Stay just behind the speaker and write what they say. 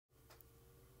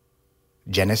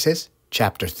Genesis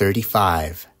chapter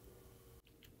 35.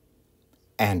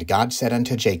 And God said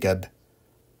unto Jacob,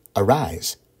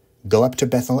 Arise, go up to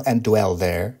Bethel and dwell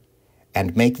there,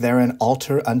 and make there an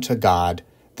altar unto God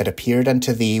that appeared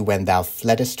unto thee when thou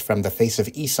fleddest from the face of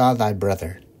Esau thy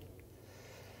brother.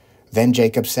 Then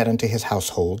Jacob said unto his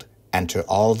household, and to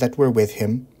all that were with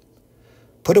him,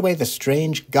 Put away the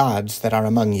strange gods that are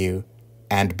among you,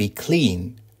 and be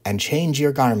clean, and change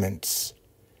your garments.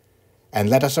 And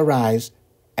let us arise,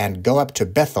 and go up to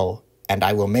Bethel, and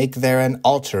I will make there an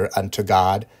altar unto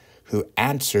God, who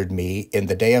answered me in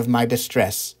the day of my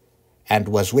distress, and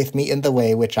was with me in the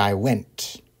way which I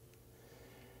went.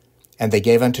 And they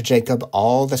gave unto Jacob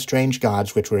all the strange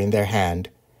gods which were in their hand,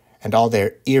 and all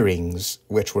their earrings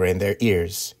which were in their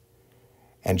ears.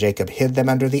 And Jacob hid them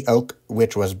under the oak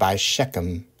which was by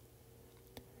Shechem.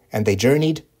 And they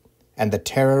journeyed, and the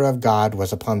terror of God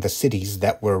was upon the cities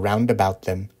that were round about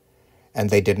them, and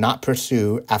they did not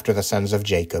pursue after the sons of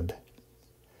Jacob.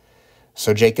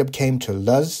 So Jacob came to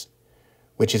Luz,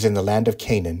 which is in the land of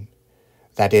Canaan,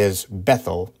 that is,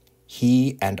 Bethel,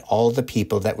 he and all the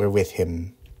people that were with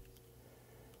him.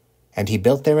 And he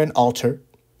built there an altar,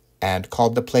 and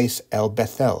called the place El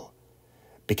Bethel,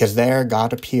 because there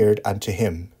God appeared unto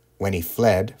him, when he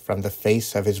fled from the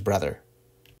face of his brother.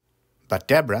 But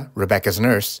Deborah, Rebekah's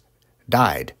nurse,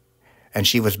 died, and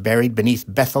she was buried beneath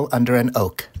Bethel under an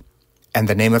oak, and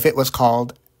the name of it was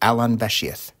called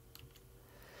Allon-Beshieth.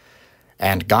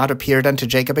 And God appeared unto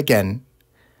Jacob again,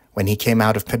 when he came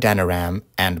out of Padanaram,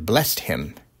 and blessed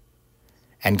him.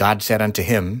 And God said unto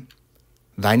him,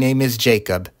 Thy name is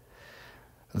Jacob.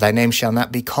 Thy name shall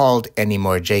not be called any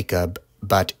more Jacob,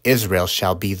 but Israel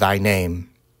shall be thy name.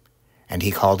 And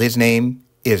he called his name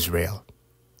Israel.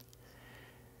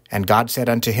 And God said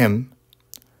unto him,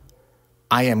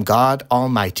 I am God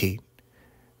Almighty.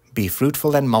 Be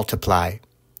fruitful and multiply.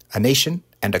 A nation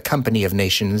and a company of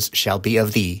nations shall be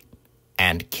of thee,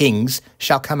 and kings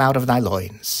shall come out of thy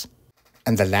loins.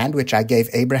 And the land which I gave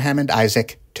Abraham and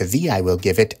Isaac, to thee I will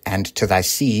give it, and to thy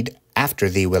seed after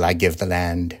thee will I give the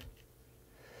land.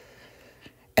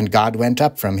 And God went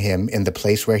up from him in the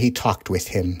place where he talked with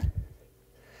him.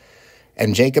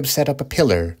 And Jacob set up a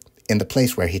pillar in the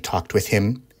place where he talked with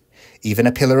him, even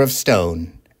a pillar of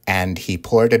stone, and he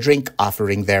poured a drink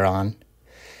offering thereon,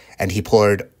 and he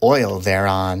poured oil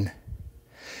thereon.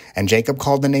 And Jacob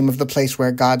called the name of the place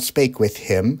where God spake with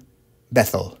him,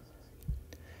 Bethel.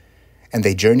 And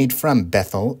they journeyed from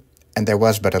Bethel, and there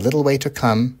was but a little way to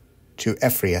come to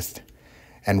Ephrath.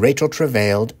 And Rachel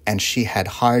travailed, and she had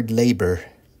hard labor.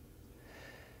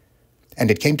 And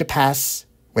it came to pass,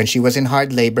 when she was in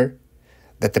hard labor,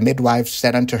 that the midwives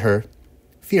said unto her,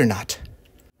 Fear not,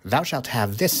 thou shalt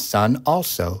have this son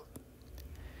also.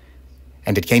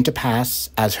 And it came to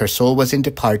pass, as her soul was in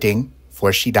departing,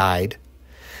 for she died,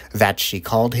 that she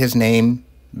called his name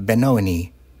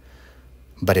Benoni,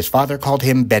 but his father called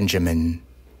him Benjamin.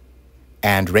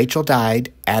 And Rachel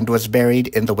died, and was buried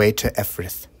in the way to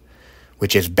Ephrath,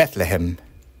 which is Bethlehem.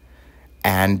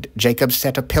 And Jacob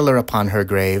set a pillar upon her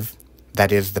grave,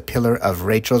 that is the pillar of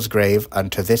Rachel's grave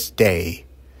unto this day.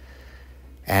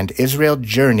 And Israel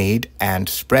journeyed, and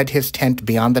spread his tent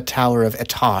beyond the tower of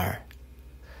Etar.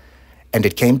 And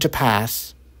it came to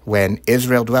pass, when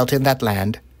Israel dwelt in that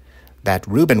land, that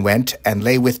Reuben went and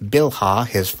lay with Bilhah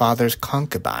his father's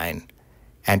concubine,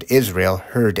 and Israel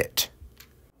heard it.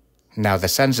 Now the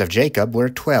sons of Jacob were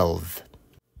 12.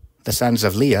 The sons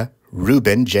of Leah,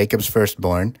 Reuben, Jacob's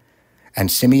firstborn,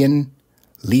 and Simeon,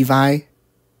 Levi,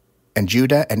 and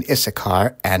Judah, and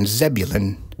Issachar, and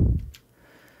Zebulun.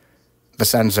 The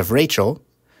sons of Rachel,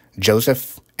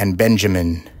 Joseph, and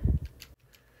Benjamin.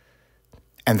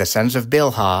 And the sons of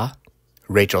Bilhah,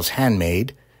 Rachel's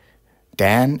handmaid,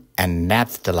 Dan and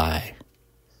Naphtali.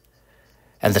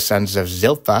 And the sons of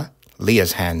Zilpah,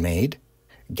 Leah's handmaid,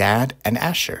 Gad and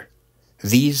Asher.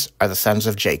 These are the sons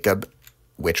of Jacob,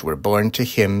 which were born to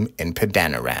him in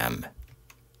Padanaram.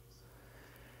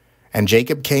 And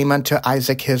Jacob came unto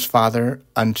Isaac his father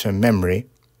unto Mamre,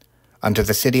 unto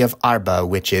the city of Arba,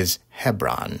 which is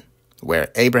Hebron, where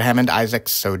Abraham and Isaac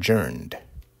sojourned.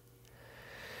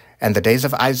 And the days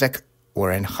of Isaac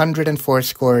were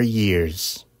 180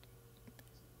 years.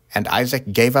 And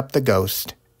Isaac gave up the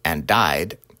ghost, and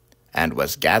died, and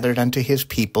was gathered unto his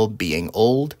people, being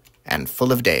old and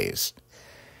full of days.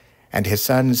 And his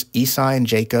sons Esau and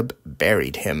Jacob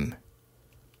buried him.